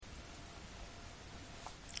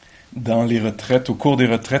dans les retraites, au cours des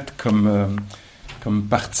retraites, comme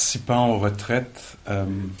participant aux retraites,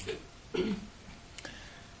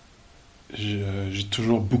 j'ai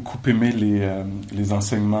toujours beaucoup aimé les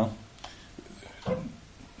enseignements.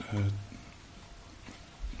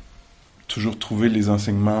 Toujours trouvé les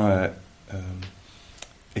enseignements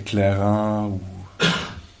éclairants ou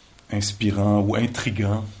inspirants ou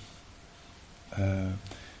intrigants.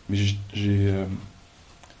 Mais j'ai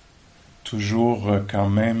toujours quand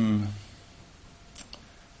même,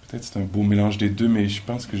 peut-être c'est un beau mélange des deux, mais je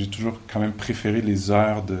pense que j'ai toujours quand même préféré les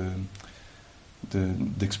heures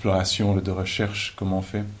d'exploration, de recherche, comme on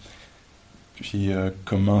fait. Puis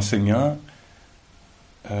comme enseignant,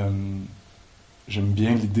 j'aime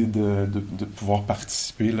bien l'idée de pouvoir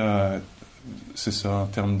participer, là, c'est ça, en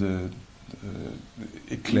termes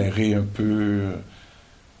éclairer un peu,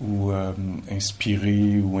 ou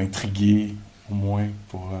inspirer, ou intriguer, au moins,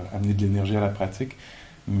 pour amener de l'énergie à la pratique.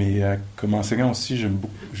 Mais comme enseignant aussi, j'aime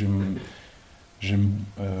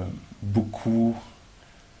beaucoup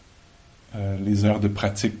les heures de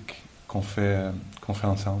pratique qu'on fait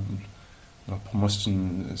ensemble. Alors pour moi, c'est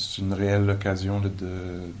une réelle occasion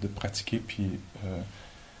de pratiquer, puis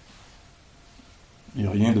il n'y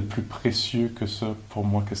a rien de plus précieux que ça pour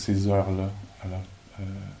moi que ces heures-là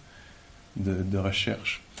de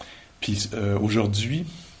recherche. Puis aujourd'hui,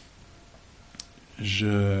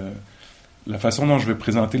 la façon dont je vais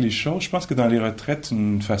présenter les choses, je pense que dans les retraites,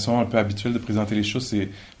 une façon un peu habituelle de présenter les choses, c'est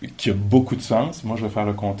qui a beaucoup de sens. Moi, je vais faire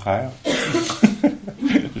le contraire.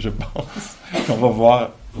 Je pense. On va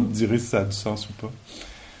voir, vous me direz si ça a du sens ou pas.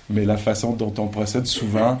 Mais la façon dont on procède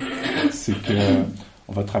souvent, c'est que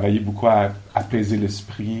on va travailler beaucoup à apaiser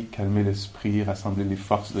l'esprit, calmer l'esprit, rassembler les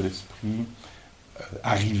forces de l'esprit,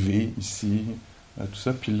 arriver ici, tout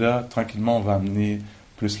ça. Puis là, tranquillement, on va amener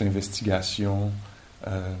plus l'investigation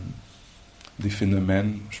des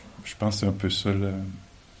phénomènes. Je pense que c'est un peu ça,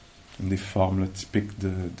 une des formes là, typiques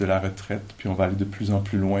de la retraite. Puis on va aller de plus en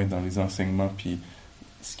plus loin dans les enseignements, puis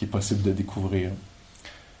ce qui est possible de découvrir.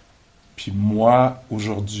 Puis moi,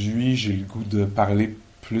 aujourd'hui, j'ai le goût de parler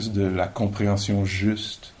plus de la compréhension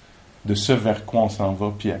juste, de ce vers quoi on s'en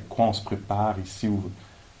va, puis à quoi on se prépare ici,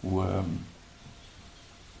 ou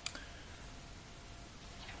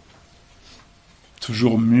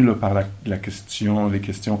toujours mu là, par les questions,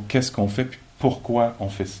 qu'est-ce qu'on fait, puis pourquoi on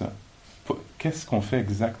fait ça? Qu'est-ce qu'on fait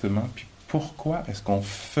exactement, puis pourquoi est-ce qu'on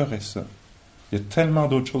ferait ça? Il y a tellement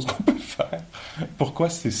d'autres choses qu'on peut faire. Pourquoi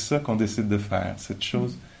c'est ça qu'on décide de faire? Cette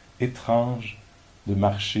chose étrange de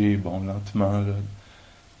marcher, lentement, là,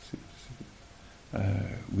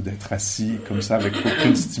 ou d'être assis comme ça avec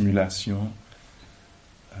aucune stimulation.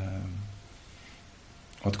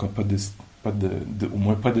 En tout cas, au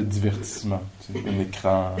moins pas de divertissement. Un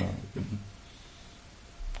écran,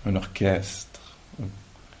 un orchestre,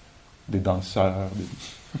 des danseurs,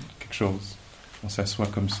 quelque chose. On s'assoit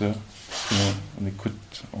comme ça, on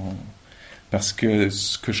écoute. Parce que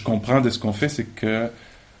ce que je comprends de ce qu'on fait, c'est que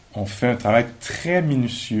on fait un travail très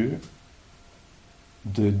minutieux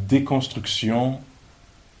de déconstruction.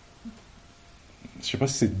 Je ne sais pas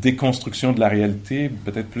si c'est déconstruction de la réalité,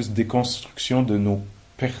 peut-être plus déconstruction de nos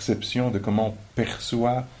perceptions, de comment on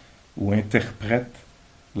perçoit ou interprète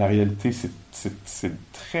la réalité.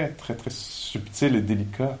 C'est très, très, très subtil et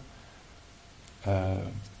délicat. Puis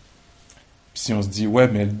si on se dit, ouais,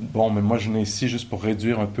 mais moi je venais ici juste pour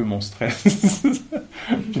réduire un peu mon stress.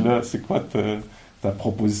 Puis là, c'est quoi ta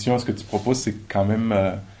proposition? Ce que tu proposes, c'est quand même,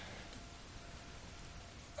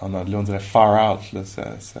 en anglais, on dirait far out. Là,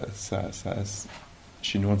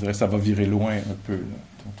 chez nous, on dirait ça va virer loin un peu, là,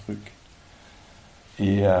 ton truc.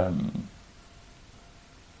 Et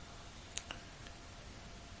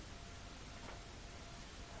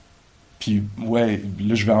puis, ouais,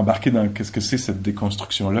 là, je vais embarquer dans qu'est-ce que c'est cette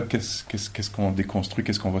déconstruction-là, qu'est-ce qu'on déconstruit,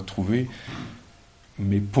 qu'est-ce qu'on va trouver.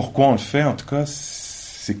 Mais pourquoi on le fait, en tout cas,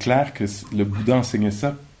 c'est clair que le Bouddha enseignait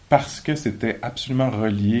ça parce que c'était absolument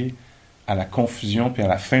relié à la confusion, puis à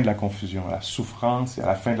la fin de la confusion, à la souffrance et à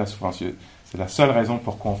la fin de la souffrance. C'est la seule raison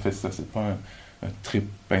pourquoi on fait ça. C'est pas un trip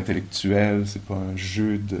intellectuel, c'est pas un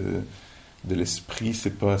jeu de l'esprit,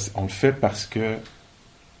 on le fait parce que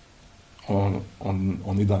on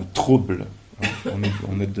est dans le trouble,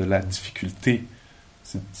 on a de la difficulté.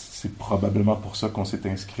 C'est probablement pour ça qu'on s'est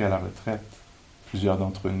inscrit à la retraite, plusieurs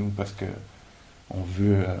d'entre nous, parce que on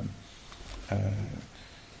veut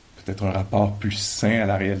peut-être un rapport plus sain à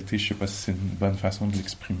la réalité. Je ne sais pas si c'est une bonne façon de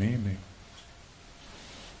l'exprimer, mais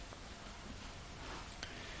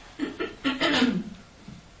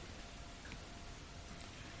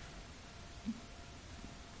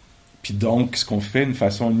puis donc, ce qu'on fait,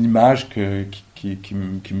 une image qui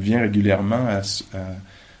me vient régulièrement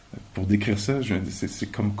Pour décrire ça,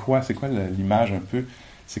 c'est comme quoi? C'est quoi l'image un peu?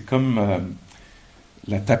 C'est comme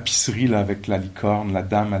la tapisserie là, avec la licorne, la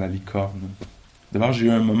dame à la licorne. D'abord, j'ai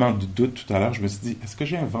eu un moment de doute tout à l'heure. Je me suis dit, est-ce que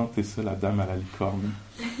j'ai inventé ça, la dame à la licorne?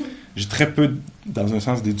 J'ai très peu, dans un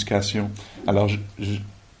sens, d'éducation. Alors,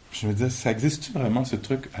 je me disais, ça existe-tu vraiment, ce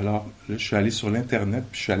truc? Alors, là, je suis allé sur l'Internet,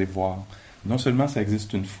 puis je suis allé voir. Non seulement ça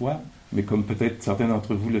existe une fois, mais comme peut-être certains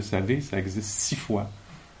d'entre vous le savez, ça existe 6 fois.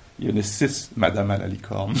 Il y en a 6, Madame à la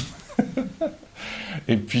licorne.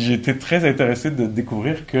 Et puis, j'ai été très intéressé de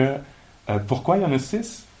découvrir que, pourquoi il y en a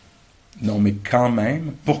 6? Non, mais quand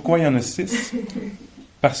même, pourquoi il y en a 6?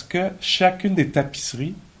 Parce que chacune des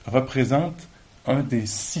tapisseries représente un des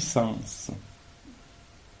 6 sens.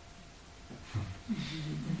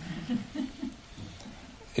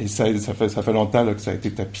 Et ça fait longtemps là, que ça a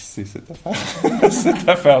été tapissé, cette affaire. Cette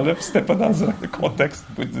affaire-là, puis c'était pas dans un contexte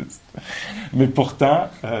bouddhiste. Mais pourtant,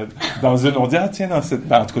 dans une, on dit, ah tiens, dans cette...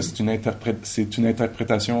 Ben, en tout cas, c'est une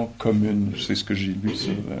interprétation commune. C'est ce que j'ai lu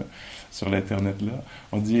sur l'Internet, là.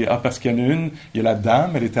 On dit, ah, parce qu'il y en a une, il y a la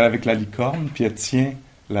dame, elle était avec la licorne, puis elle tient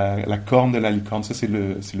la corne de la licorne. Ça, c'est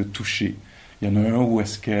le toucher. Il y en a un où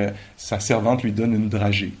est-ce que sa servante lui donne une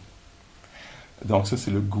dragée. Donc ça, c'est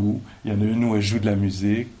le goût. Il y en a une où elle joue de la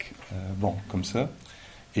musique, bon, comme ça.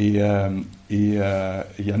 Et il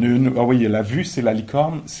y en a une, ah oui, il y a la vue, c'est la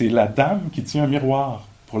licorne, c'est la dame qui tient un miroir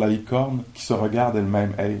pour la licorne qui se regarde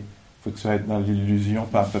elle-même. Hey, faut que tu sois dans l'illusion,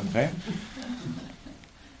 pas à peu près.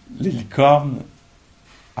 Les licornes,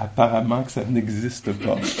 apparemment que ça n'existe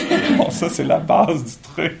pas. Bon, ça, c'est la base du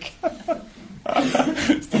truc.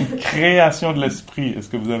 C'est une création de l'esprit. Est-ce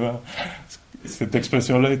que vous avez... Cette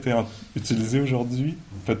expression-là a été utilisée aujourd'hui?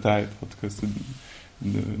 Peut-être. En tout cas, c'est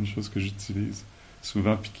une chose que j'utilise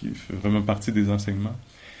souvent puis qui fait vraiment partie des enseignements.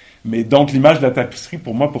 Mais donc, l'image de la tapisserie,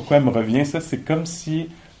 pour moi, pourquoi elle me revient? Ça, c'est comme si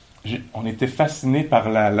on était fasciné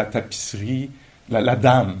par la tapisserie, la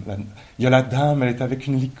dame. Il y a la dame, elle est avec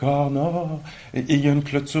une licorne. Oh, et il y a une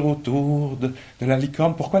clôture autour de la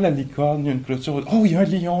licorne. Pourquoi la licorne? Il y a une clôture. Oh, il y a un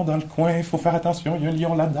lion dans le coin. Il faut faire attention. Il y a un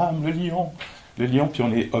lion, la dame, le lion. Le lion, puis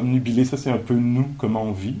on est obnubilé. Ça, c'est un peu nous, comment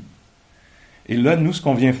on vit. Et là, nous, ce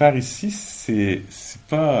qu'on vient faire ici, c'est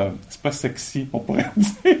pas sexy, on pourrait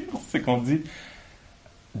dire. C'est qu'on dit,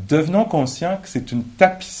 devenons conscients que c'est une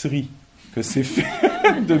tapisserie, que c'est fait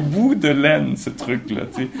de bouts de laine, ce truc-là.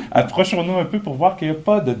 T'sais. Approchons-nous un peu pour voir qu'il n'y a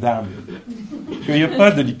pas de dame, qu'il n'y a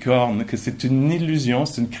pas de licorne, que c'est une illusion,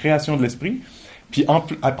 c'est une création de l'esprit. Puis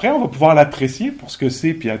après, on va pouvoir l'apprécier pour ce que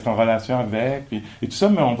c'est, puis être en relation avec, et tout ça,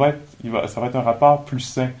 mais ça va être un rapport plus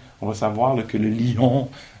sain. On va savoir là, que le lion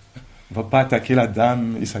va pas attaquer la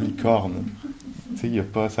dame et sa licorne. Tu sais,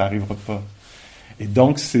 ça n'arrivera pas. Et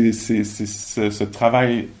donc, c'est ce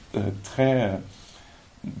travail très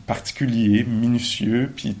particulier,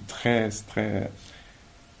 minutieux, puis très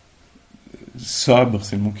sobre,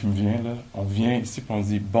 c'est le mot qui me vient, là. On vient ici, puis on se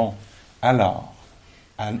dit, bon, alors,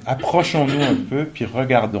 approchons-nous un peu, puis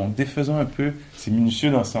regardons, défaisons un peu, c'est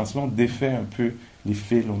minutieux dans ce sens-là, on défait un peu les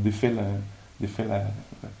fils, on défait la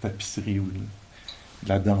tapisserie ou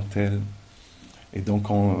la dentelle. Et donc,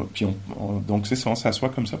 donc c'est ça, on s'assoit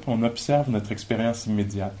comme ça, puis on observe notre expérience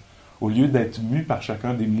immédiate. Au lieu d'être mu par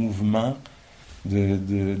chacun des mouvements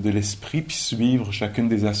de l'esprit, puis suivre chacune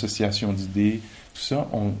des associations d'idées, tout ça,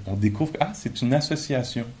 on découvre que, c'est une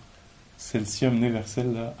association. Celle-ci amenée vers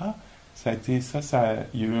celle-là. Ça a été ça,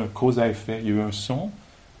 il y a eu un cause à effet, il y a eu un son,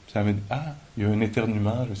 puis ça m'a dit, il y a eu un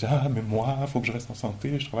éternuement, je me suis dit, mais moi, il faut que je reste en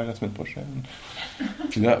santé, je travaille la semaine prochaine.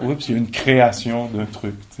 Puis là, oups, il y a eu une création d'un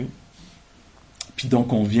truc, tu sais. Puis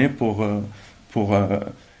donc, on vient pour un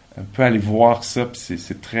peu aller voir ça, puis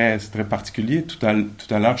c'est très particulier. Tout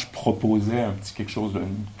à l'heure, je proposais un petit quelque chose,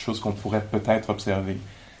 une chose qu'on pourrait peut-être observer.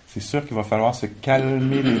 C'est sûr qu'il va falloir se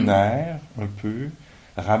calmer les nerfs un peu,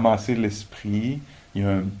 ramasser l'esprit. Il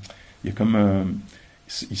y a comme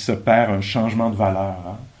il s'opère un changement de valeur.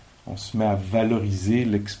 Hein? On se met à valoriser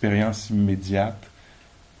l'expérience immédiate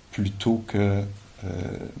plutôt que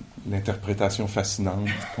l'interprétation fascinante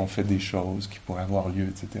qu'on fait des choses qui pourraient avoir lieu,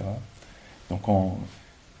 etc. Donc on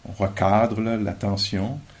recadre là,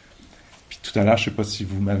 l'attention. Puis tout à l'heure, je ne sais pas si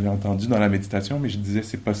vous m'avez entendu dans la méditation, mais je disais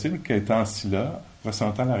c'est possible qu'étant assis là,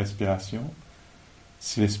 ressentant la respiration,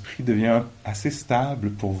 si l'esprit devient assez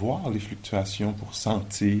stable pour voir les fluctuations, pour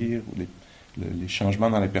sentir les changements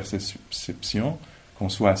dans les perceptions, qu'on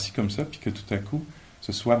soit assis comme ça, puis que tout à coup,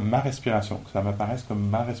 ce soit ma respiration, que ça m'apparaisse comme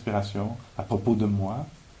ma respiration à propos de moi,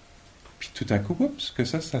 puis tout à coup, que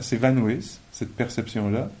ça s'évanouisse, cette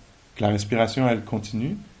perception-là, que la respiration, elle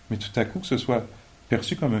continue, mais tout à coup, que ce soit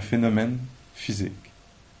perçu comme un phénomène physique.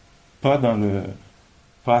 Pas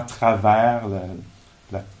à travers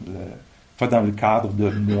pas dans le cadre de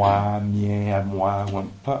moi, mien, à moi,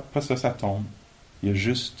 pas ça, ça tombe. Il y a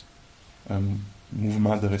juste un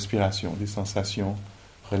mouvement de respiration, des sensations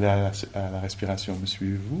reliées à la respiration. Me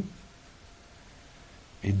suivez-vous?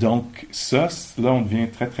 Et donc, ça, là, on devient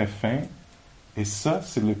très, très fin. Et ça,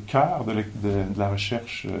 c'est le cœur de la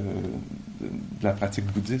recherche de la pratique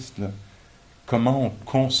bouddhiste, là. Comment on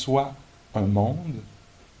conçoit un monde,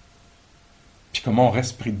 puis comment on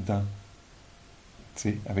reste pris dedans. Tu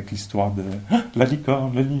sais, avec l'histoire de la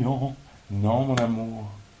licorne, le lion. Non, mon amour,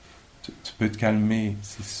 tu peux te calmer.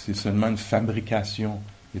 C'est seulement une fabrication.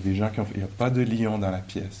 Il y a des gens qui ont fait. Il n'y a pas de lion dans la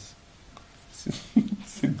pièce.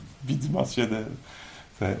 C'est bidimensionnel.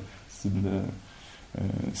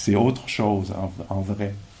 C'est autre chose en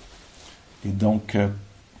vrai. Et donc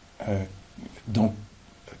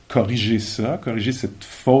corriger cette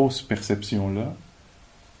fausse perception-là.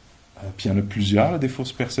 Puis il y en a plusieurs, là, des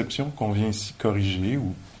fausses perceptions qu'on vient ici corriger,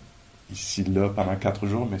 ou ici, là, pendant 4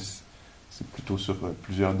 jours, mais c'est plutôt sur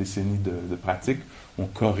plusieurs décennies de pratique. On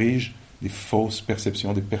corrige des fausses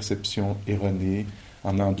perceptions, des perceptions erronées.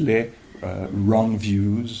 En anglais, wrong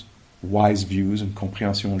views, wise views, une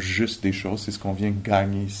compréhension juste des choses. C'est ce qu'on vient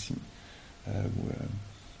gagner ici,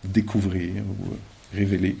 découvrir ou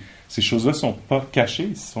révéler. Ces choses-là ne sont pas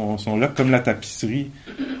cachées, sont là comme la tapisserie.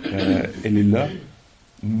 Elle est là.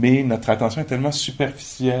 Mais notre attention est tellement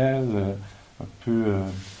superficielle, un peu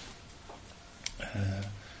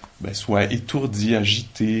soit étourdie,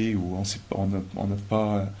 agitée, ou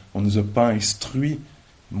on nous a pas instruits.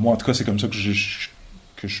 Moi, en tout cas, c'est comme ça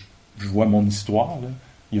que je vois mon histoire, là.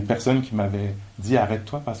 Il y a personne qui m'avait dit «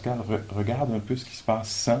 Arrête-toi, Pascal, regarde un peu ce qui se passe,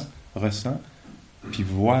 sens, ressens, puis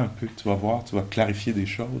vois un peu, tu vas voir, tu vas clarifier des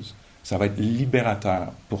choses. Ça va être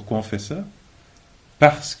libérateur. » Pourquoi on fait ça?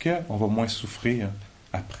 Parce qu'on va moins souffrir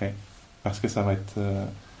après. Parce que ça va être...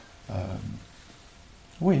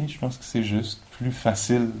 oui, je pense que c'est juste plus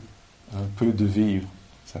facile un peu de vivre.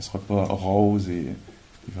 Ça ne sera pas rose et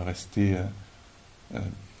il va rester...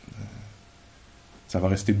 ça va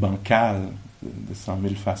rester bancal de 100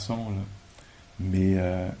 000 façons, là. Mais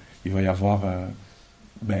il va y avoir...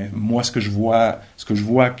 moi, ce que je vois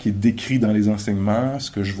qui est décrit dans les enseignements,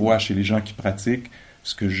 ce que je vois chez les gens qui pratiquent,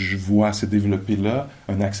 ce que je vois se développer là,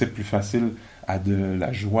 un accès plus facile à de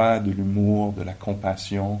la joie, de l'humour, de la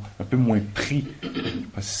compassion, un peu moins pris,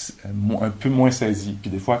 un peu moins saisi,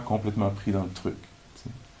 puis des fois complètement pris dans le truc, tu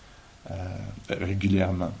sais,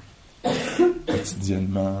 régulièrement,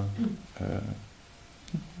 quotidiennement,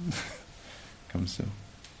 comme ça.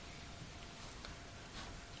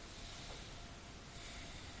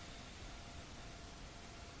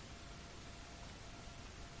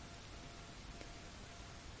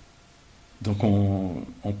 Donc,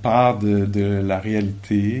 on part de la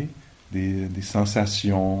réalité, des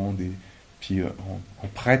sensations, puis on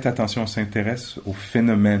prête attention, on s'intéresse aux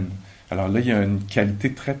phénomènes. Alors là, il y a une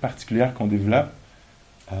qualité très particulière qu'on développe,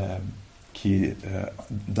 qui est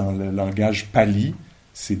dans le langage pali,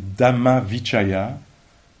 c'est Dhamma Vichaya.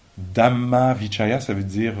 Dhamma Vichaya, ça veut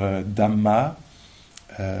dire Dhamma,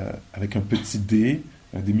 avec un petit d,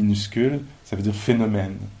 un d minuscule, ça veut dire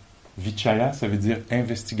phénomène. Vichaya, ça veut dire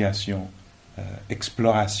investigation.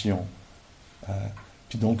 Exploration.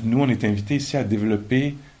 Puis donc, nous, on est invités ici à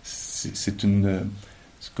développer, c'est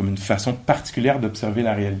comme une façon particulière d'observer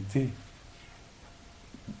la réalité.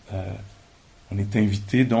 On est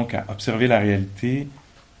invité donc à observer la réalité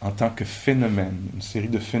en tant que phénomène, une série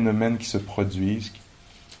de phénomènes qui se produisent, qui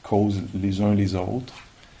causent les uns les autres.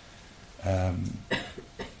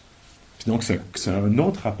 Puis donc, c'est un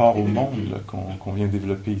autre rapport au monde là, qu'on vient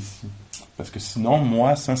développer ici. Parce que sinon,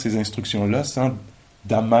 moi, sans ces instructions-là, sans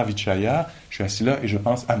Dhamma Vichaya, je suis assis là et je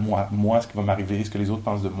pense à moi. Moi, ce qui va m'arriver, ce que les autres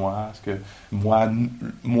pensent de moi, ce que moi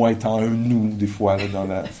étant un nous, des fois, là, dans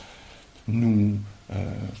la... Nous,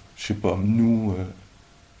 je sais pas, nous,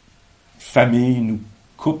 famille, nous,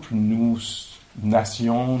 couple, nous,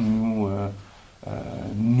 nation,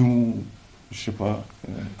 nous, je sais pas,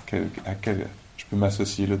 à quel... Je peux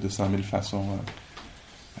m'associer là, de 100 000 façons.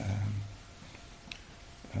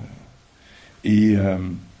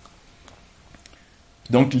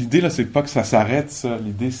 Donc l'idée là, c'est pas que ça s'arrête, ça.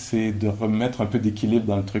 L'idée c'est de remettre un peu d'équilibre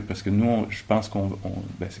dans le truc, parce que nous, je pense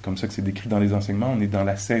c'est comme ça que c'est décrit dans les enseignements. On est dans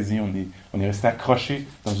la saisie, on est resté accroché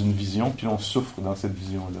dans une vision, puis on souffre dans cette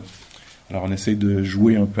vision-là. Alors on essaye de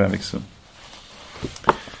jouer un peu avec ça.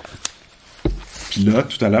 Puis là,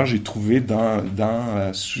 tout à l'heure, j'ai trouvé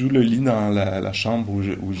sous le lit dans la chambre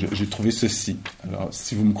où j'ai trouvé ceci. Alors,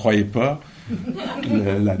 si vous me croyez pas,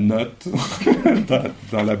 la note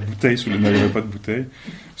dans la bouteille, il n'y avait pas de bouteille,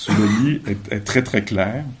 sous le lit est très très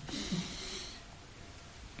claire.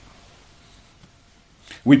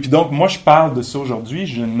 Oui, puis donc, moi, je parle de ça aujourd'hui,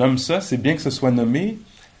 je nomme ça, c'est bien que ce soit nommé,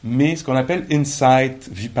 mais ce qu'on appelle insight,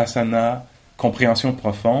 vipassana, compréhension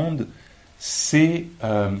profonde, c'est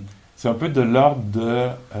un peu de l'ordre de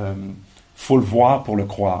faut le voir pour le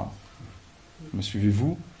croire. Me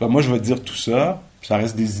suivez-vous? Ben, moi, je vais dire tout ça, puis ça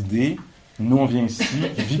reste des idées. Nous, on vient ici,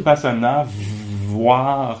 vipassana,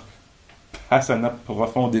 voir asana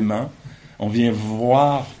profondément. On vient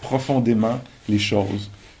voir profondément les choses.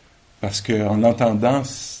 Parce qu'en l'entendant,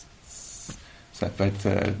 ça peut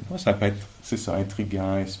être, c'est ça,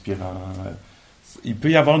 intriguant, inspirant. Il peut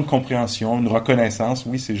y avoir une compréhension, une reconnaissance,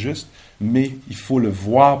 oui, c'est juste, mais il faut le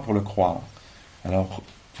voir pour le croire. Alors,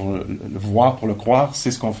 pour le voir pour le croire, c'est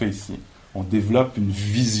ce qu'on fait ici. On développe une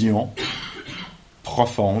vision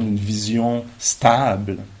profonde, une vision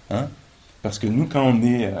stable, hein? Parce que nous, quand on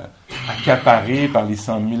est accaparé par les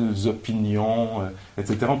 100 000 opinions,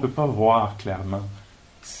 etc., on ne peut pas voir clairement.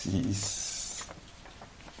 Ça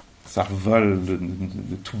revole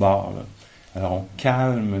de tous bords, là. Alors, on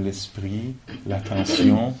calme l'esprit,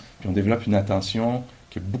 l'attention, puis on développe une attention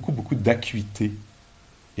qui a beaucoup, beaucoup d'acuité.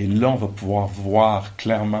 Et là, on va pouvoir voir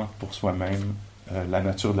clairement pour soi-même la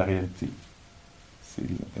nature de la réalité.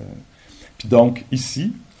 Puis donc,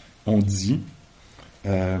 ici, on dit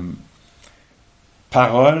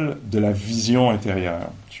parole de la vision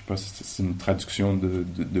intérieure. Je ne sais pas si c'est une traduction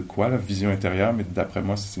de quoi, la vision intérieure, mais d'après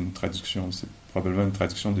moi, c'est une traduction, c'est probablement une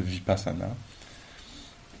traduction de vipassana.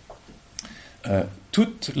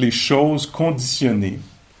 Toutes les choses conditionnées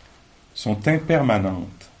sont impermanentes.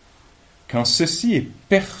 Quand ceci est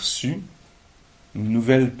perçu, une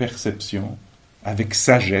nouvelle perception, avec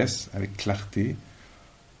sagesse, avec clarté,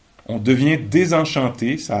 on devient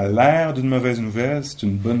désenchanté. Ça a l'air d'une mauvaise nouvelle, c'est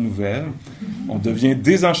une bonne nouvelle. On devient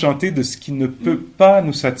désenchanté de ce qui ne peut pas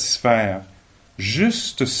nous satisfaire.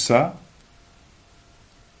 Juste ça,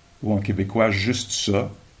 ou en québécois, juste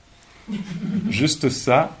ça, juste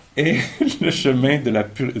ça est le chemin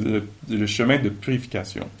de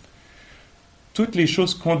purification. Toutes les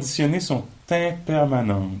choses conditionnées sont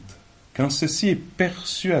impermanentes. Quand ceci est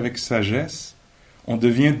perçu avec sagesse, on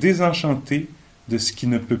devient désenchanté de ce qui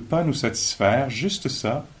ne peut pas nous satisfaire. Juste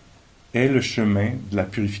ça est le chemin de la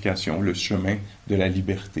purification, le chemin de la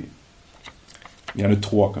liberté. Il y en a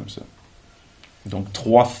 3 comme ça. Donc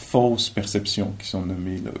 3 fausses perceptions qui sont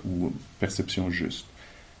nommées, là, ou perceptions justes.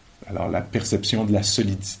 Alors la perception de la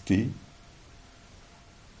solidité,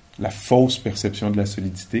 la fausse perception de la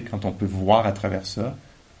solidité, quand on peut voir à travers ça,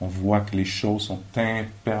 on voit que les choses sont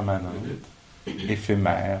impermanentes,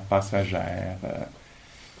 éphémères, passagères,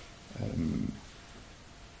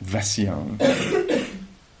 vacillantes.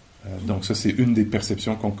 Donc ça, c'est une des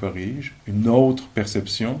perceptions qu'on corrige. Une autre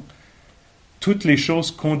perception, toutes les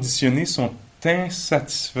choses conditionnées sont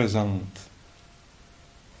insatisfaisantes.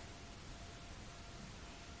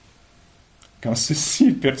 Quand ceci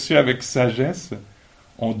est perçu avec sagesse,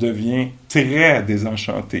 on devient très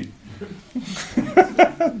désenchanté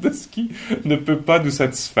de ce qui ne peut pas nous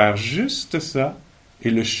satisfaire. Juste ça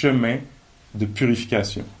est le chemin de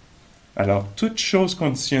purification. Alors, toutes choses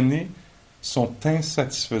conditionnées sont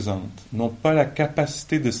insatisfaisantes, n'ont pas la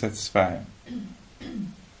capacité de satisfaire.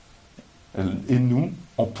 Et nous,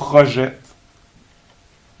 on projette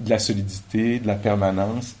de la solidité, de la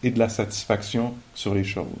permanence et de la satisfaction sur les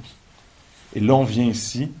choses. Et là, on vient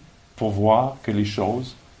ici pour voir que les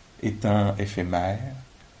choses, étant éphémères,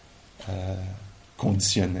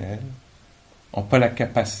 conditionnelles, n'ont pas la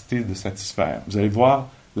capacité de satisfaire. Vous allez voir,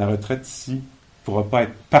 la retraite ici ne pourra pas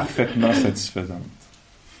être parfaitement satisfaisante.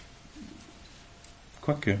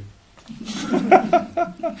 Quoique.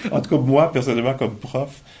 En tout cas, moi, personnellement, comme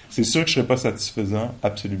prof, c'est sûr que je ne serai pas satisfaisant,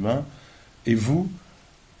 absolument. Et vous,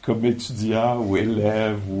 comme étudiant ou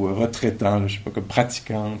élève ou retraitant, je ne sais pas, comme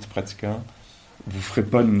pratiquant, vous ne ferez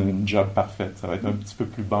pas une job parfaite. Ça va être un petit peu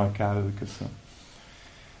plus bancal que ça.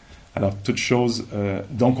 Alors, toute chose...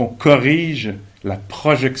 donc, on corrige la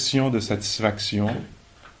projection de satisfaction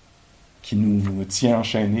qui nous tient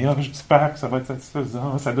enchaînés. Ah, j'espère que ça va être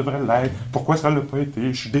satisfaisant. Ça devrait l'être. Pourquoi ça ne l'a pas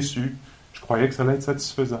été? Je suis déçu. Je croyais que ça allait être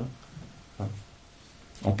satisfaisant.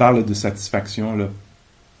 On parle de satisfaction là,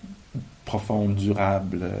 profonde,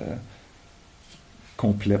 durable,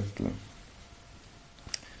 complète. Là.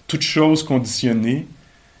 Toutes choses conditionnées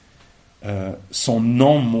sont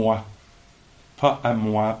non moi, pas à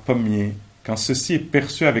moi, pas mien. Quand ceci est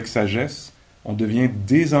perçu avec sagesse, on devient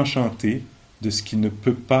désenchanté de ce qui ne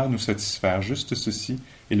peut pas nous satisfaire. Juste ceci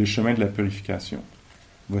est le chemin de la purification.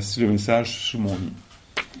 Voici le message sous mon lit.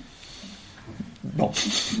 Bon,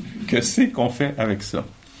 que c'est qu'on fait avec ça?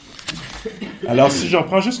 Alors, si je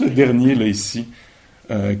reprends juste le dernier, là, ici,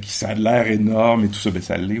 qui ça a l'air énorme et tout ça, ben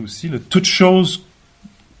ça l'est aussi, là. Toute chose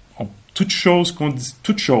toute chose qu'on dit,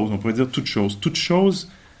 toute chose, on pourrait dire toute chose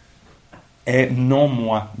est non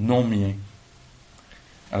moi, non mien.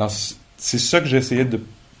 Alors, c'est ça que j'essayais de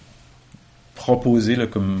proposer là,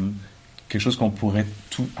 comme quelque chose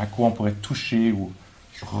à quoi on pourrait toucher ou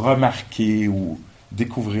remarquer ou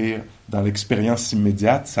découvrir dans l'expérience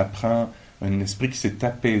immédiate. Ça prend un esprit qui s'est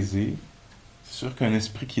apaisé. C'est sûr qu'un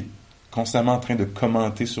esprit qui est constamment en train de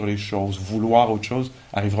commenter sur les choses, vouloir autre chose,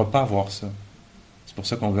 n'arrivera pas à voir ça. C'est pour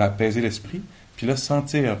ça qu'on veut apaiser l'esprit, puis là,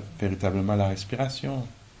 sentir véritablement la respiration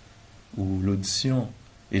ou l'audition.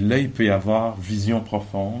 Et là, il peut y avoir vision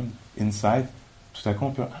profonde, insight. Tout à coup,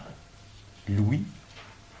 on peut... L'ouïe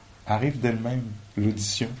arrive d'elle-même,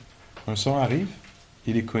 l'audition. Un son arrive,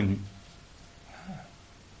 il est connu.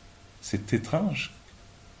 C'est étrange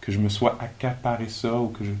que je me sois accaparé ça ou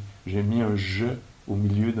que j'ai mis un « je » au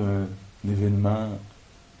milieu d'un événement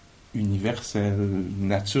universel,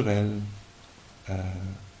 naturel,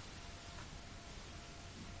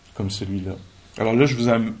 comme celui-là. Alors là,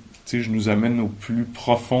 je nous amène au plus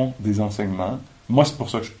profond des enseignements. Moi, c'est pour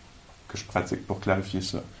ça que je pratique, pour clarifier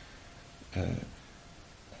ça.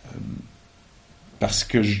 Parce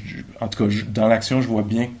que, en tout cas, dans l'action, je vois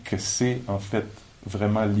bien que c'est, en fait,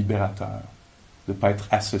 vraiment libérateur de ne pas être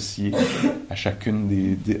associé à chacun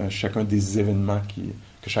des événements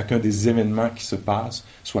que chacun des événements qui se passent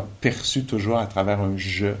soit perçu toujours à travers un «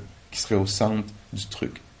 je » qui serait au centre du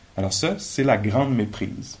truc. Alors ça, c'est la grande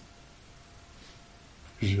méprise.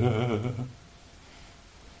 Je...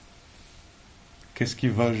 Qu'est-ce qui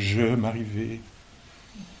va m'arriver?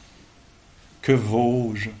 Que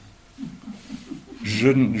vaux-je? Je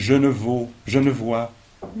ne vaux, je ne vois.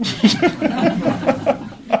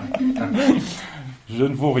 Je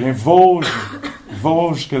ne vaux rien.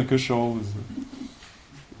 Vaux-je quelque chose?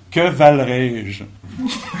 Que valerais-je?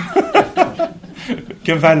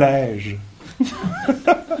 Que valais-je?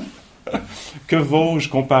 Que vaux-je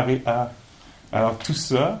comparé à? Alors tout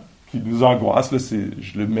ça qui nous angoisse, là,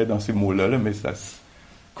 je le mets dans ces mots-là, là, mais ça se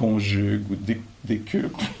conjugue ou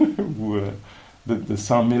décuple ou de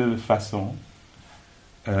 100 000 façons.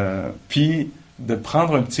 Puis de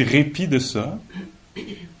prendre un petit répit de ça,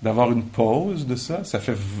 d'avoir une pause de ça, ça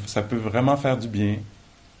peut vraiment faire du bien.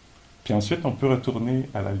 Puis ensuite, on peut retourner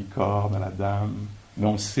à la licorne, à la dame, mais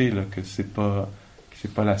on sait là, que c'est pas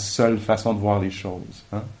la seule façon de voir les choses.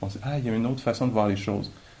 Hein? On sait, il y a une autre façon de voir les choses,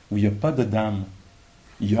 où il n'y a pas de dame.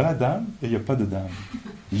 Il y a la dame et il n'y a pas de dame.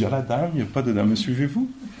 Il y a la dame, il n'y a pas de dame. Me suivez-vous?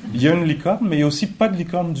 Il y a une licorne, mais il n'y a aussi pas de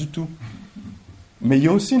licorne du tout. Mais il y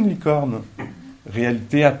a aussi une licorne.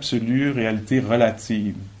 Réalité absolue, réalité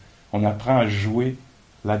relative. On apprend à jouer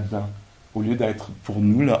là-dedans, au lieu d'être, pour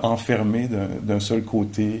nous, là, enfermés d'un seul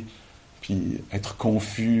côté, puis être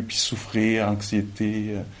confus, puis souffrir,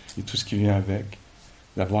 anxiété, et tout ce qui vient avec.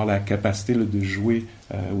 D'avoir la capacité là, de jouer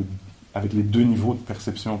avec les deux niveaux de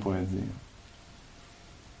perception, on pourrait dire.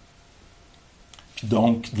 Puis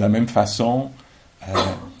donc, de la même façon,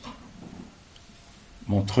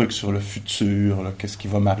 mon truc sur le futur, là, qu'est-ce qui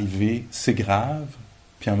va m'arriver, c'est grave,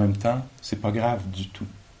 puis en même temps, c'est pas grave du tout.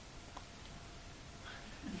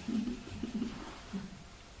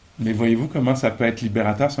 Mais voyez-vous comment ça peut être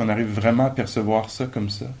libérateur si on arrive vraiment à percevoir ça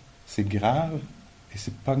comme ça? C'est grave et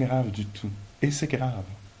c'est pas grave du tout. Et c'est grave.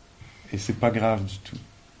 Et c'est pas grave du tout.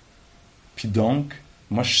 Puis donc,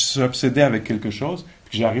 moi je suis obsédé avec quelque chose,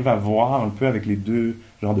 puis j'arrive à voir un peu avec les deux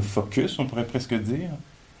genres de focus, on pourrait presque dire.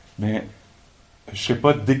 Mais je ne serai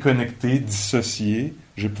pas déconnecté, dissocié.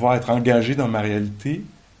 Je vais pouvoir être engagé dans ma réalité,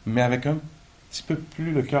 mais avec un petit peu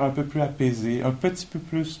plus, le cœur un peu plus apaisé, un petit peu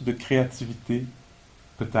plus de créativité,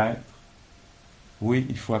 peut-être. Oui,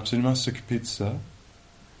 il faut absolument s'occuper de ça.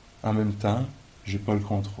 En même temps, je n'ai pas le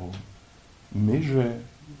contrôle. Mais je vais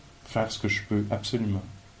faire ce que je peux, absolument.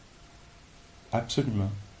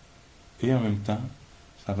 Absolument. Et en même temps,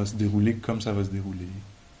 ça va se dérouler comme ça va se dérouler.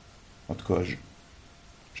 En tout cas, je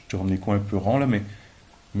tourne les coins un peu ronds, là,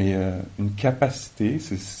 mais une capacité,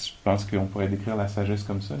 je pense qu'on pourrait décrire la sagesse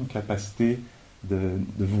comme ça, une capacité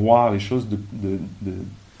de voir les choses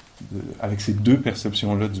avec ces deux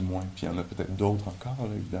perceptions-là, du moins. Puis il y en a peut-être d'autres encore,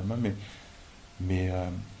 là, évidemment, mais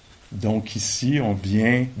donc ici, on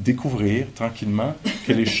vient découvrir tranquillement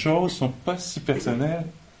que les choses ne sont pas si personnelles,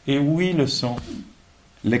 et oui, le sont.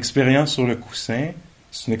 L'expérience sur le coussin,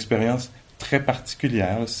 c'est une expérience très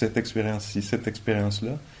particulière, cette expérience-ci, cette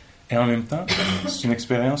expérience-là, et en même temps, c'est une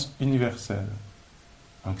expérience universelle.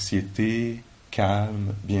 Anxiété,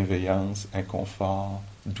 calme, bienveillance, inconfort,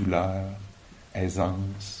 douleur,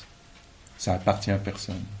 aisance, ça appartient à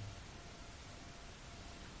personne.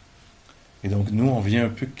 Et donc, nous, on vient un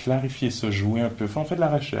peu clarifier ça, jouer un peu. On fait de la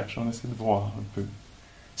recherche, on essaie de voir un peu.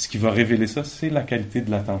 Ce qui va révéler ça, c'est la qualité de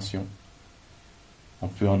l'attention. On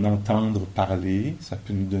peut en entendre parler, ça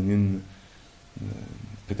peut nous donner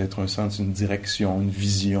peut-être un sens, une direction, une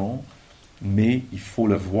vision, mais il faut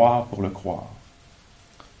le voir pour le croire.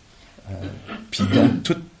 Puis donc,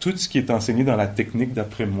 tout ce qui est enseigné dans la technique,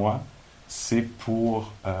 d'après moi, c'est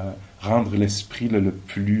pour rendre l'esprit le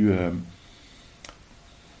plus...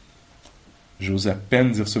 j'ose à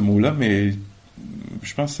peine dire ce mot-là, mais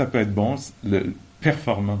je pense que ça peut être bon, le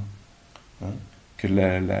performant. Hein? Que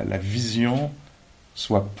la vision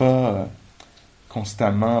soit pas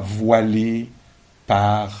constamment voilée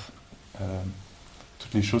par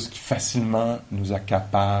toutes les choses qui facilement nous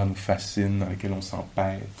accaparent, nous fascinent, dans lesquelles on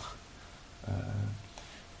s'empêtre.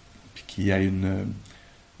 Puis qu'il y a une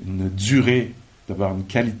durée, d'avoir une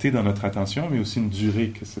qualité dans notre attention, mais aussi une durée,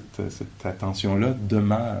 que cette attention-là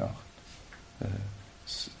demeure,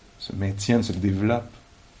 se maintienne, se développe.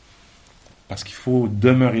 Parce qu'il faut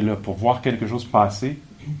demeurer là. Pour voir quelque chose passer,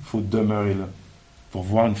 il faut demeurer là. Pour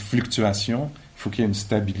voir une fluctuation, il faut qu'il y ait une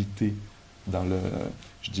stabilité dans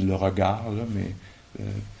je dis le regard, là, mais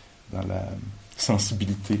dans la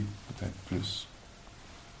sensibilité, peut-être plus.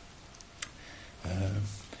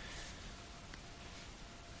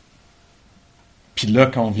 Puis là,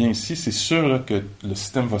 quand on vient ici, c'est sûr là, que le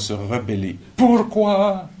système va se rebeller.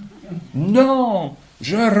 Pourquoi? Non!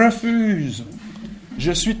 Je refuse!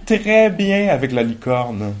 Je suis très bien avec la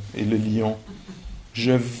licorne et le lion.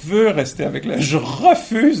 Je veux rester avec je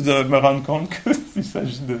refuse de me rendre compte qu'il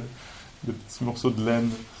s'agit de petits morceaux de laine.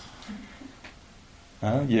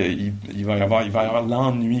 Hein? Il va y avoir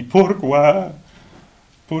l'ennui. Pourquoi?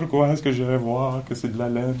 Pourquoi est-ce que j'irais voir que c'est de la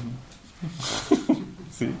laine?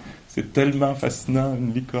 c'est tellement fascinant,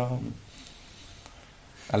 une licorne.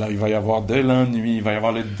 Alors, il va y avoir de l'ennui, il va y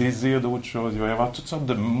avoir le désir d'autre chose, il va y avoir toutes sortes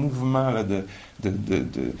de mouvements, là,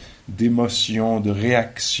 d'émotions, de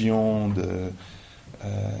réactions,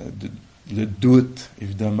 le doute,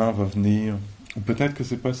 évidemment, va venir. Ou peut-être que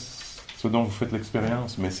c'est pas ce dont vous faites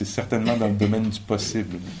l'expérience, mais c'est certainement dans le domaine du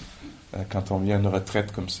possible, quand on vient à une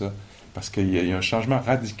retraite comme ça. Parce qu'il y a un changement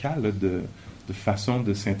radical là, de façon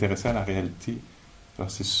de s'intéresser à la réalité. Alors,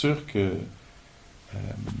 c'est sûr que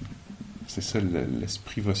c'est ça,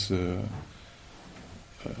 l'esprit va se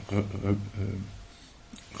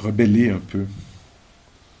rebeller un peu.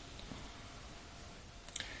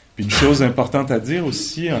 Puis une chose importante à dire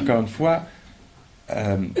aussi, encore une fois,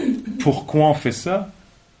 pourquoi on fait ça?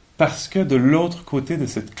 Parce que de l'autre côté de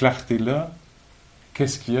cette clarté-là,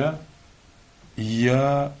 qu'est-ce qu'il y a? Il y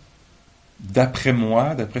a, d'après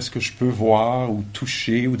moi, d'après ce que je peux voir ou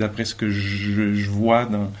toucher, ou d'après ce que je vois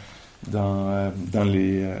dans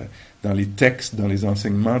les textes, dans les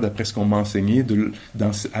enseignements, d'après ce qu'on m'a enseigné,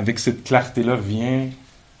 avec cette clarté-là vient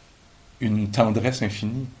une tendresse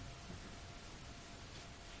infinie.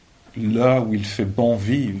 Là où il fait bon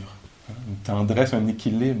vivre, une tendresse, un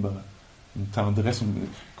équilibre, une tendresse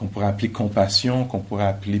qu'on pourrait appeler compassion, qu'on pourrait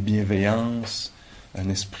appeler bienveillance, un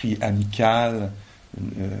esprit amical.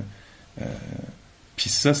 Puis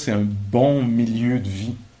ça, c'est un bon milieu de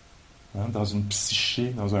vie, hein, dans une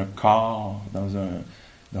psyché, dans un corps,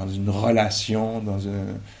 dans une relation,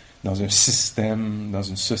 dans un système, dans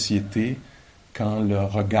une société, quand le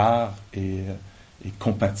regard est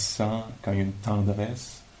compatissant, quand il y a une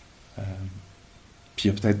tendresse. Puis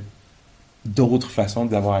il y a peut-être d'autres façons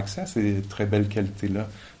d'avoir accès à ces très belles qualités-là.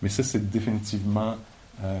 Mais ça, c'est définitivement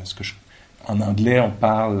ce que en anglais, on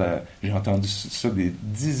parle, j'ai entendu ça des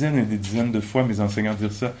dizaines et des dizaines de fois, mes enseignants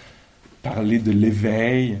dire ça, parler de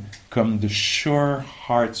l'éveil comme de sure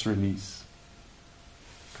heart's release.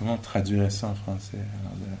 Comment on traduirait ça en français?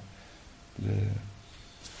 Alors,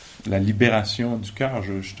 la libération du cœur,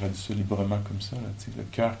 je traduis ça librement comme ça, là, le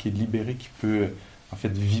cœur qui est libéré, qui peut en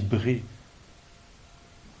fait vibrer.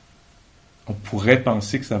 On pourrait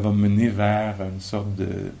penser que ça va mener vers une sorte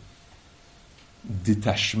de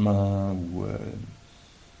détachement ou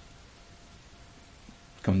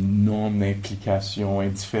comme non-implication,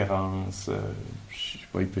 indifférence. Je sais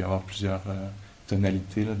pas, il peut y avoir plusieurs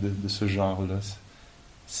tonalités là, de ce genre-là.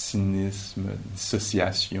 Cynisme,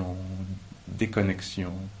 dissociation,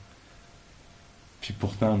 déconnexion. Puis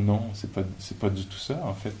pourtant, non, c'est pas du tout ça.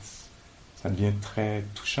 En fait, ça devient très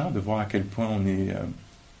touchant de voir à quel point on est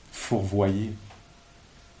fourvoyés,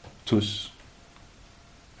 tous.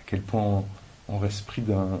 À quel point on reste pris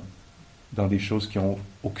dans des choses qui n'ont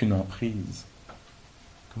aucune emprise.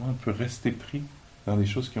 Comment on peut rester pris dans des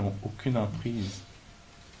choses qui n'ont aucune emprise?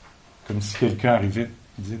 Comme si quelqu'un arrivait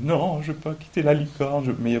et disait « Non, je ne veux pas quitter la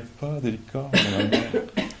licorne. » Mais il n'y a pas de licorne dans la mer.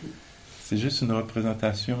 C'est juste une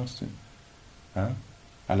représentation. Hein?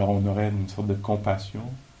 Alors on aurait une sorte de compassion,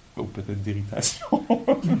 ou peut-être d'irritation,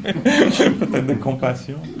 peut-être de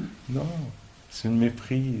compassion. Non, C'est une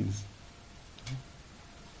méprise.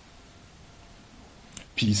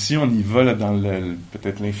 Puis ici, on y va là, dans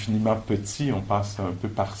peut-être l'infiniment petit, on passe un peu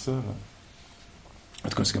par ça. Là. En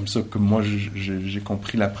tout cas, c'est comme ça que moi, j'ai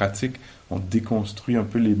compris la pratique. On déconstruit un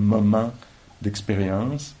peu les moments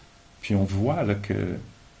d'expérience, puis on voit là, que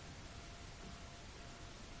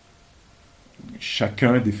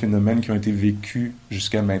chacun des phénomènes qui ont été vécus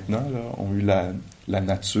jusqu'à maintenant là, ont eu la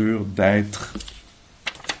nature d'être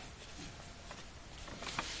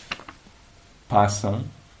passant,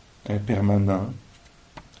 impermanent,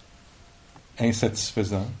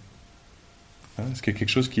 insatisfaisant. Hein? Est-ce qu'il y a quelque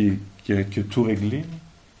chose qui a tout réglé,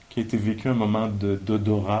 qui a été vécu un moment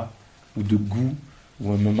d'odorat ou de goût,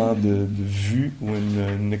 ou un moment de vue, ou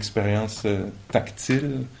une expérience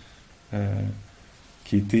tactile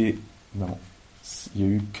qui était... Non. Il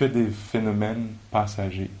n'y a eu que des phénomènes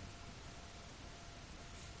passagers.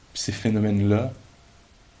 Puis ces phénomènes-là,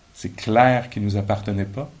 c'est clair qu'ils ne nous appartenaient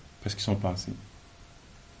pas parce qu'ils sont passés.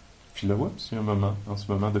 Puis là, oups, il y a un moment, dans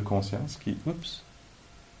ce moment de conscience qui, oups,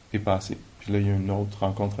 est passé. Puis là, il y a une autre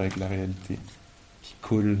rencontre avec la réalité qui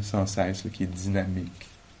coule sans cesse, là, qui est dynamique.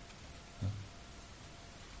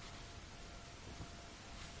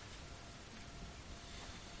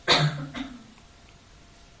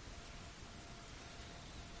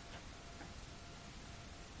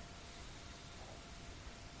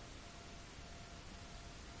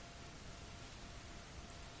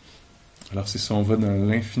 Alors c'est ça, on va dans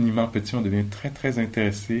l'infiniment petit, on devient très très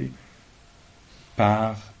intéressé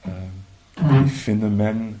par les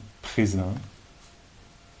phénomènes présents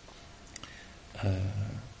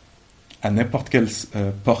à n'importe quelle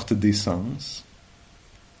porte d'essence.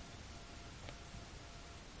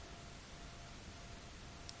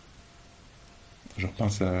 Je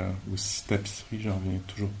repense aux 6 tapisseries, j'en reviens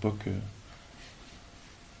toujours pas que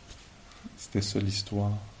c'était ça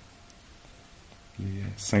l'histoire. Les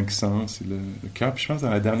 5 sens et le cœur. Puis je pense que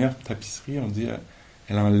dans la dernière tapisserie, on dit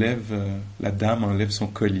elle enlève, la dame enlève son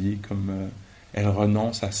collier, comme elle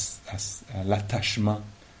renonce à l'attachement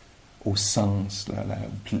au sens,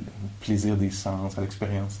 au plaisir des sens, à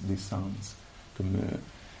l'expérience des sens. Comme,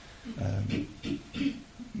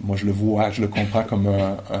 moi je le vois, je le comprends comme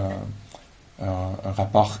un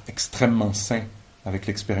rapport extrêmement sain avec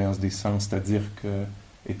l'expérience des sens, c'est-à-dire que,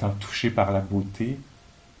 étant touché par la beauté,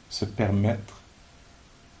 se permettre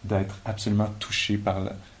d'être absolument touché par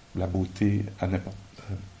la beauté à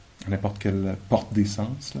n'importe quelle porte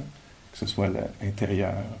d'essence, là, que ce soit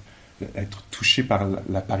l'intérieur, être touché par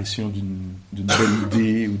l'apparition d'une belle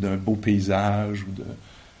idée ou d'un beau paysage ou de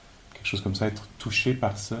quelque chose comme ça, être touché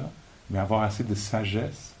par ça, mais avoir assez de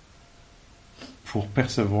sagesse pour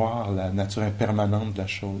percevoir la nature impermanente de la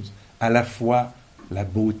chose, à la fois la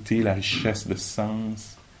beauté, la richesse de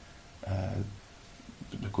sens,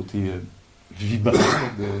 le côté vibrant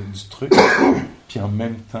du truc, puis en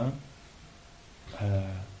même temps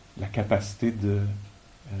la capacité de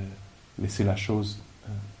laisser la chose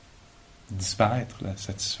disparaître, la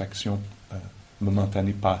satisfaction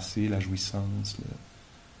momentanée passée, la jouissance.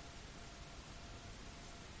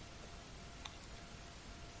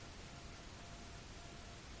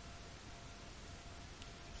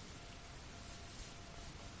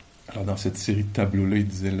 Alors dans cette série de tableaux-là, il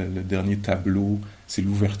disait le dernier tableau, c'est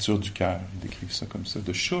l'ouverture du cœur. Ils décrivent ça comme ça,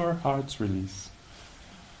 The Sure Heart's Release.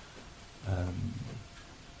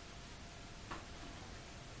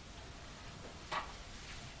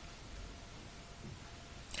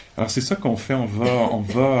 Alors c'est ça qu'on fait, on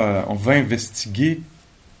va investiguer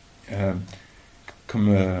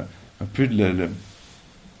comme un peu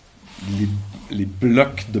les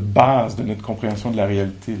blocs de base de notre compréhension de la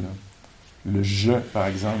réalité, là. Le je, par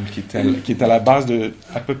exemple, qui est à la base de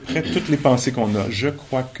à peu près toutes les pensées qu'on a. Je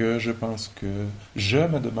crois que, je pense que, je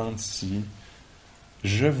me demande si,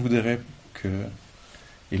 je voudrais que.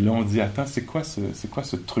 Et là, on dit, attends, c'est quoi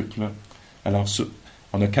ce truc-là? Alors,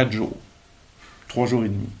 on a 4 jours, 3 jours et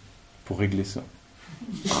demi pour régler ça.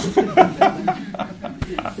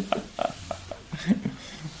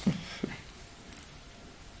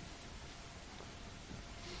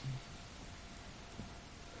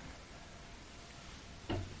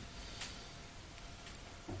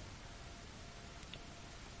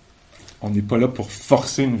 On n'est pas là pour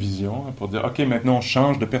forcer une vision, pour dire, OK, maintenant on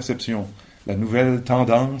change de perception. La nouvelle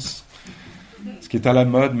tendance, ce qui est à la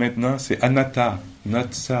mode maintenant, c'est anatta,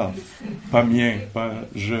 not self. Pas mien, pas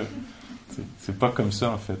je. C'est pas comme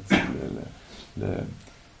ça, en fait.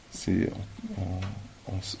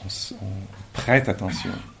 On prête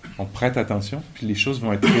attention. On prête attention, puis les choses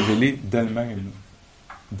vont être révélées d'elles-mêmes.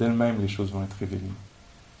 D'elles-mêmes, les choses vont être révélées.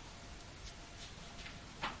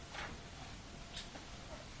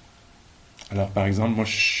 Alors, par exemple, moi,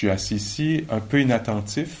 je suis assis ici, un peu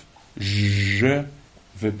inattentif. Je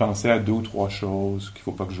vais penser à 2 ou 3 choses qu'il ne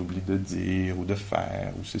faut pas que j'oublie de dire ou de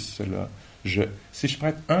faire ou ceci, cela. Si je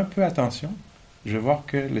prête un peu attention, je vais voir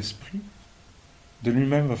que l'esprit de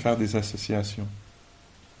lui-même va faire des associations.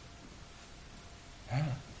 Ah,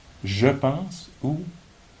 je pense ou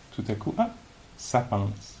tout à coup, ça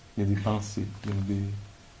pense. Il y a des pensées, il y a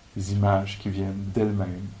des images qui viennent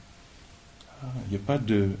d'elles-mêmes. Il n'y a pas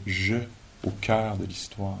de je au cœur de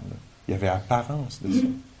l'histoire. Là. Il y avait apparence de ça.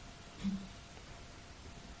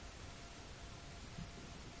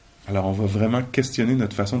 Alors, on va vraiment questionner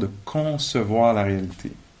notre façon de concevoir la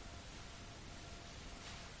réalité.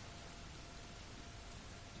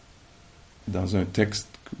 Dans un texte,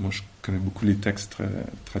 moi je connais beaucoup les textes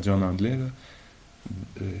traduits en anglais, là.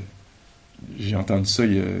 J'ai entendu ça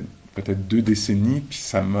il y a peut-être 2 décennies, puis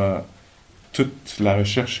ça m'a... Toute la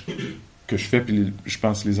recherche que je fais, puis je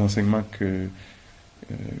pense les enseignements que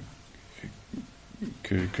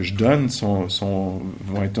je donne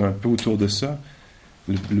vont être un peu autour de ça.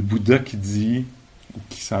 Le Bouddha qui dit, ou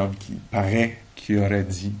qui paraît, qui aurait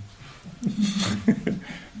dit.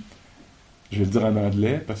 Je vais le dire en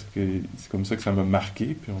anglais parce que c'est comme ça que ça m'a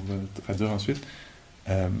marqué, puis on va traduire ensuite.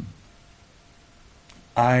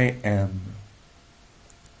 I am.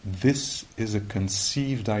 This is a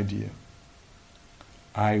conceived idea.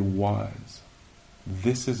 I was.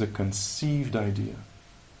 This is a conceived idea.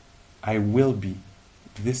 I will be.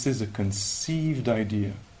 This is a conceived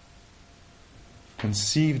idea.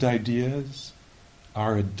 Conceived ideas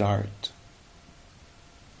are a dart.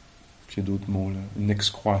 Puis il y a d'autres mots là. Une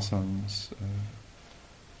excroissance.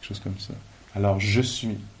 Quelque chose comme ça. Alors, je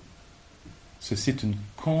suis. Ceci est une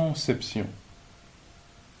conception.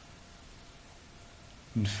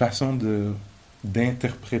 Une façon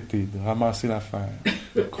d'interpréter, de ramasser l'affaire,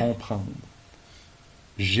 de comprendre.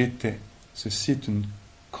 J'étais. Ceci est une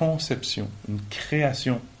conception, une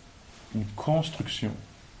création, une construction.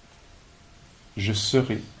 Je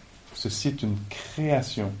serai. Ceci est une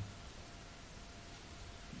création.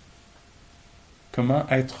 Comment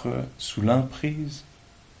être sous l'emprise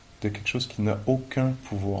de quelque chose qui n'a aucun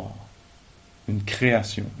pouvoir? Une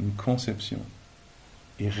création, une conception.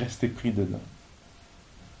 Et rester pris dedans.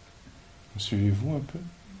 Suivez-vous un peu?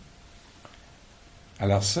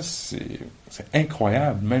 Alors ça, c'est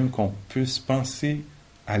incroyable, même qu'on puisse penser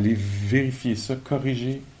à aller vérifier ça,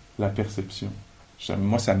 corriger la perception.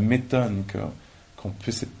 Moi, ça m'étonne qu'on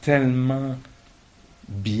puisse être tellement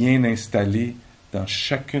bien installé dans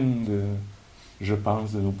chacune de, je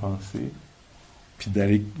pense, de nos pensées, puis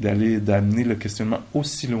d'amener le questionnement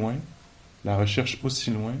aussi loin, la recherche aussi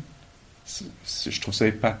loin. Je trouve ça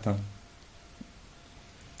épatant.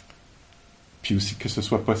 Puis aussi que ce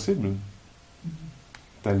soit possible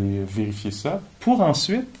d'aller vérifier ça pour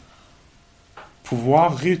ensuite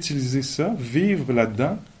pouvoir réutiliser ça, vivre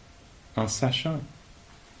là-dedans en sachant.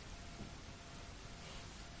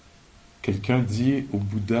 Quelqu'un dit au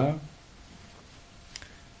Bouddha,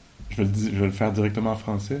 je vais le faire directement en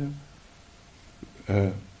français,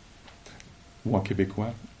 ou en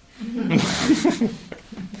québécois.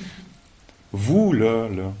 Vous, là,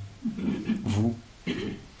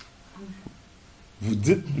 vous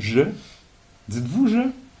dites « je », dites-vous « je ».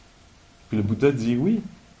 Puis le Bouddha dit « oui,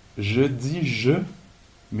 je dis « je »,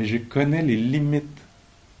 mais je connais les limites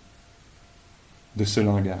de ce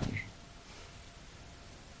langage.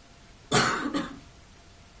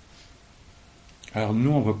 Alors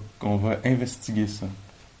nous, on va investiguer ça.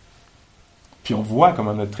 Puis on voit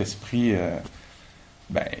comment notre esprit,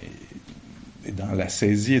 dans la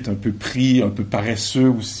saisie, est un peu pris, un peu paresseux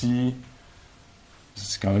aussi.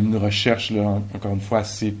 C'est quand même une recherche, là, encore une fois,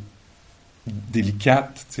 assez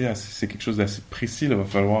délicate, tu sais, c'est quelque chose d'assez précis. Il va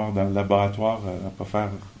falloir, dans le laboratoire, pas faire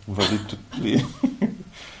voler toutes les...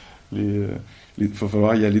 Il va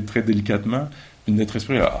falloir y aller très délicatement. Puis notre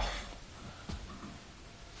esprit,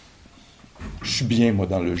 je suis bien, moi,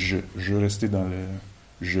 dans le je. Je veux rester dans le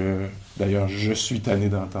je. D'ailleurs, je suis tanné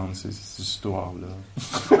d'entendre ces histoires-là.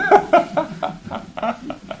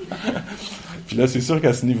 Puis là, c'est sûr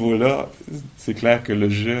qu'à ce niveau-là, c'est clair que le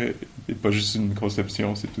je n'est pas juste une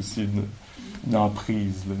conception, c'est aussi une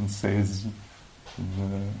emprise, là, une saisie.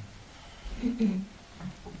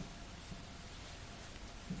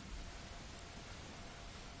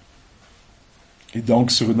 Et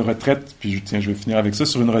donc, sur une retraite, puis je vais finir avec ça,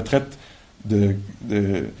 sur une retraite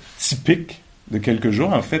typique de quelques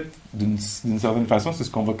jours, en fait, d'une certaine façon, c'est ce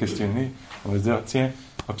qu'on va questionner. On va se dire, tiens,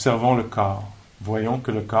 observons le corps. Voyons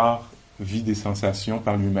que le corps vit des sensations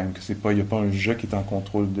par lui-même, que il n'y a pas un je qui est en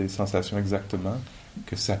contrôle des sensations exactement,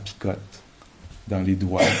 que ça picote. dans les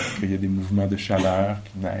doigts, qu'il y a des mouvements de chaleur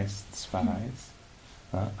qui naissent, disparaissent.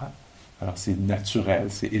 Hein? Ah. Alors c'est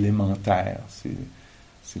naturel, c'est élémentaire, c'est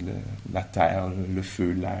la terre, le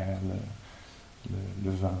feu, l'air,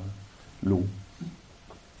 le vent, l'eau.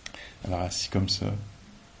 Alors assis comme ça,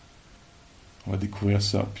 on va découvrir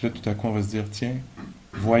ça. Puis là, tout à coup, on va se dire, tiens,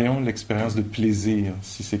 voyons l'expérience de plaisir,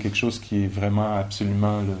 si c'est quelque chose qui est vraiment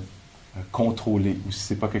absolument contrôlé, ou si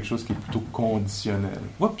c'est pas quelque chose qui est plutôt conditionnel.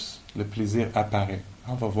 Oups, le plaisir apparaît.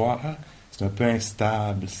 On va voir, c'est un peu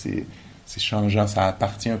instable, c'est changeant, ça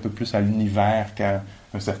appartient un peu plus à l'univers qu'à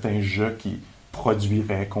un certain je qui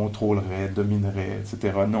produirait, contrôlerait, dominerait,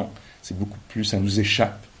 etc. Non, c'est beaucoup plus, ça nous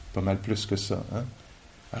échappe, pas mal plus que ça. Hein?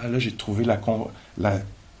 Ah, là, j'ai trouvé la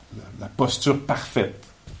posture parfaite.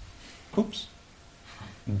 Oups!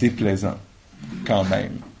 Déplaisant, quand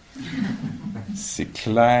même. C'est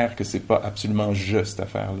clair que c'est pas absolument juste, cette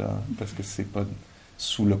affaire-là, parce que c'est pas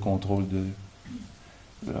sous le contrôle de...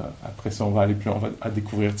 Après ça, on va aller plus, on va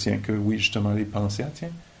découvrir, tiens, que oui, justement, les pensées,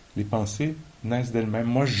 les pensées naissent d'elles-mêmes.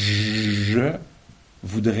 Moi, je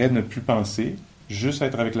voudrais ne plus penser, juste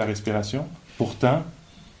être avec la respiration. Pourtant,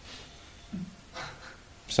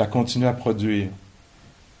 ça continue à produire.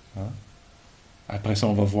 Hein? Après ça,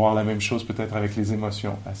 on va voir la même chose peut-être avec les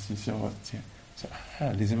émotions. Si on va, tiens,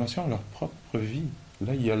 les émotions ont leur propre vie.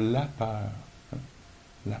 Là, il y a la peur. Hein?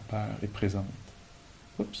 La peur est présente.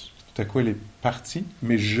 Oups! Tout à coup, elle est partie,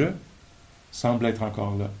 mais je semble être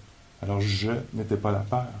encore là. Alors, je n'étais pas la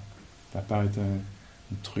peur. La peur est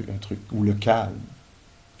un truc où le calme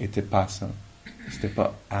était passant. C'était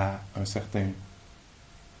pas à un certain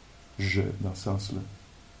je dans ce sens-là.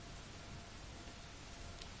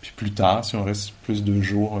 Puis plus tard, si on reste plus de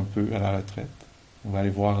jours un peu à la retraite, on va aller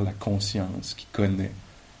voir la conscience qui connaît.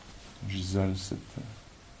 J'isole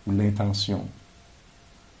ou l'intention.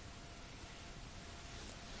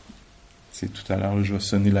 C'est tout à l'heure, là, je vais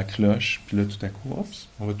sonner la cloche, puis là, tout à coup,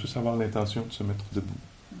 on va tous avoir l'intention de se mettre debout.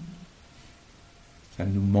 Ça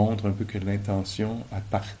nous montre un peu que l'intention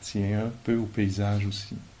appartient un peu au paysage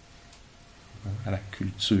aussi, à la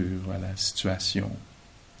culture, à la situation.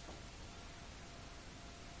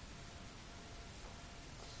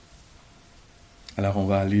 Alors, on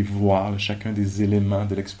va aller voir chacun des éléments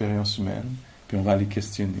de l'expérience humaine, puis on va aller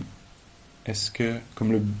questionner. Est-ce que,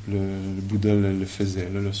 comme le Bouddha le faisait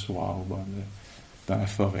là, le soir, dans la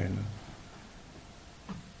forêt,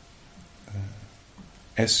 là,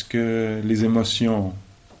 est-ce que les émotions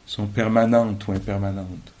sont permanentes ou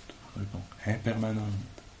impermanentes? Impermanentes.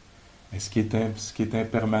 Est-ce qui est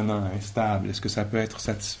impermanent, instable, est-ce que ça peut être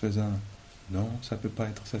satisfaisant? Non, ça ne peut pas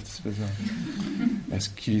être satisfaisant. Est-ce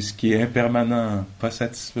que ce qui est impermanent, pas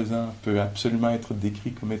satisfaisant, peut absolument être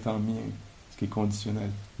décrit comme étant mien? Ce qui est conditionnel.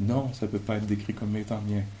 Non, ça ne peut pas être décrit comme étant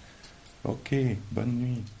mien. OK, bonne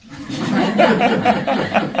nuit.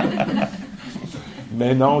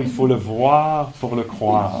 Mais non, il faut le voir pour le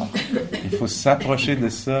croire. Il faut s'approcher de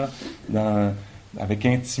ça avec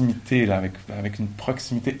intimité, là, avec une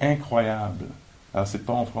proximité incroyable. Alors, c'est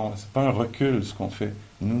pas un recul ce qu'on fait.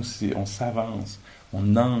 Nous, on s'avance,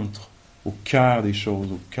 on entre au cœur des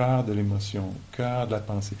choses, au cœur de l'émotion, au cœur de la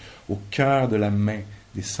pensée, au cœur de la main,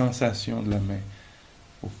 des sensations de la main,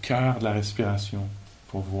 au cœur de la respiration,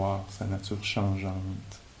 pour voir sa nature changeante,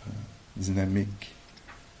 dynamique.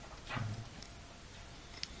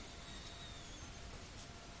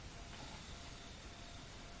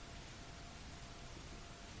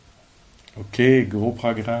 OK, gros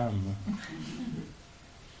programme.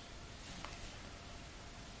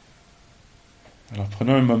 Alors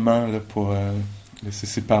prenons un moment là, pour laisser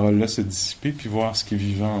ces paroles-là se dissiper puis voir ce qui est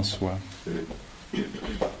vivant en soi.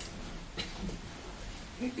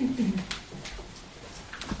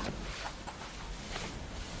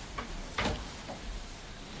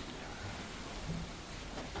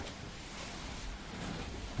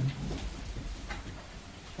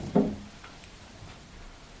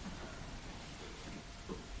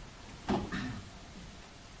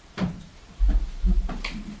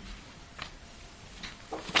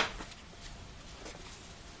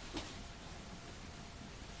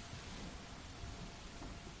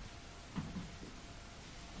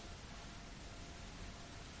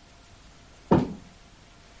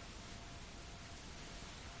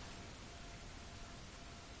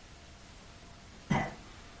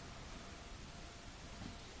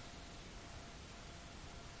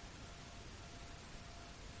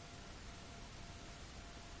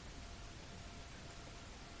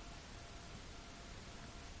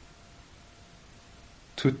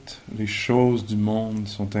 Toutes les choses du monde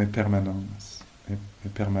sont impermanentes.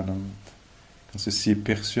 Quand ceci est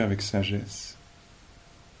perçu avec sagesse,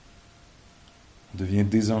 on devient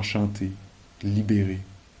désenchanté, libéré.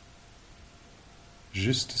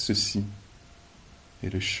 Juste ceci est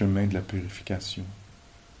le chemin de la purification.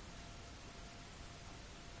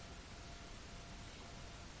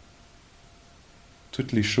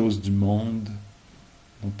 Toutes les choses du monde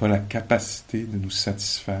n'ont pas la capacité de nous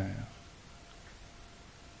satisfaire.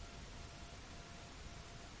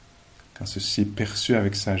 Quand ceci est perçu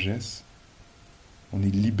avec sagesse, on est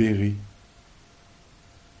libéré.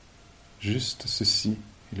 Juste ceci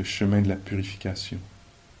est le chemin de la purification.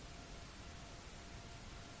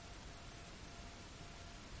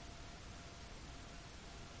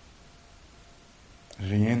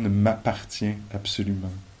 Rien ne m'appartient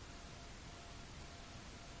absolument.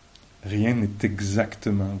 Rien n'est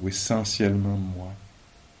exactement ou essentiellement moi.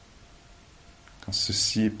 Quand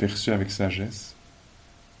ceci est perçu avec sagesse,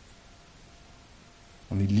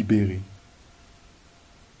 on est libéré.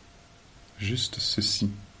 Juste ceci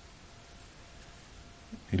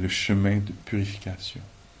est le chemin de purification.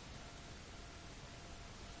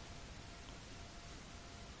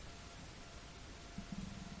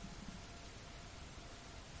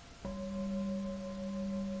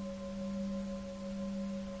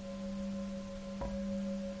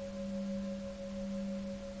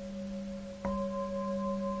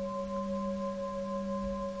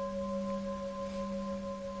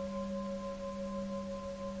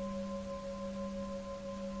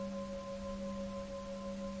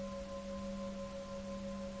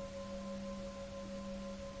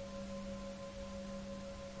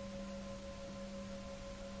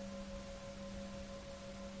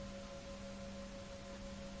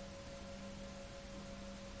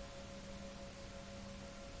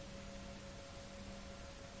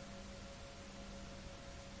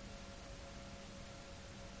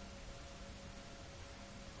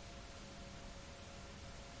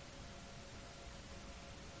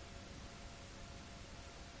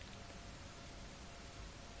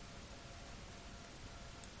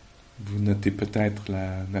 Vous notez peut-être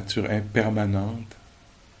la nature impermanente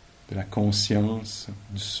de la conscience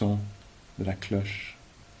du son de la cloche.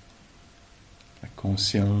 La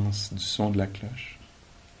conscience du son de la cloche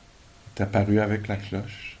est apparue avec la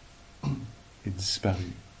cloche, est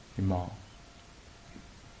disparue, est mort.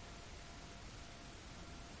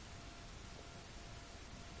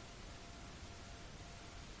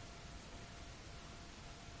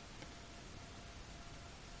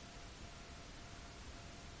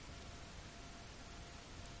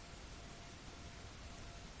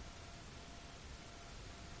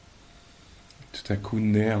 Tout à coup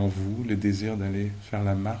naît en vous le désir d'aller faire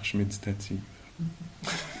la marche méditative.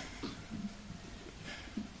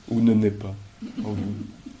 Ou ne naît pas en vous.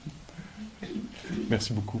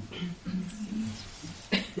 Merci beaucoup.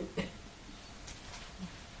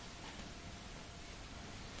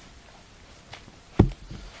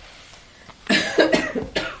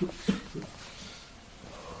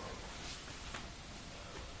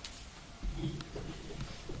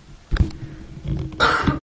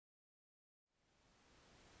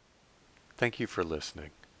 Thank you for listening.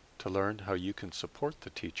 To learn how you can support the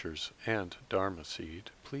teachers and Dharma Seed,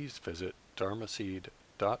 please visit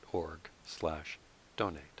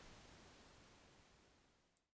dharmaseed.org/donate.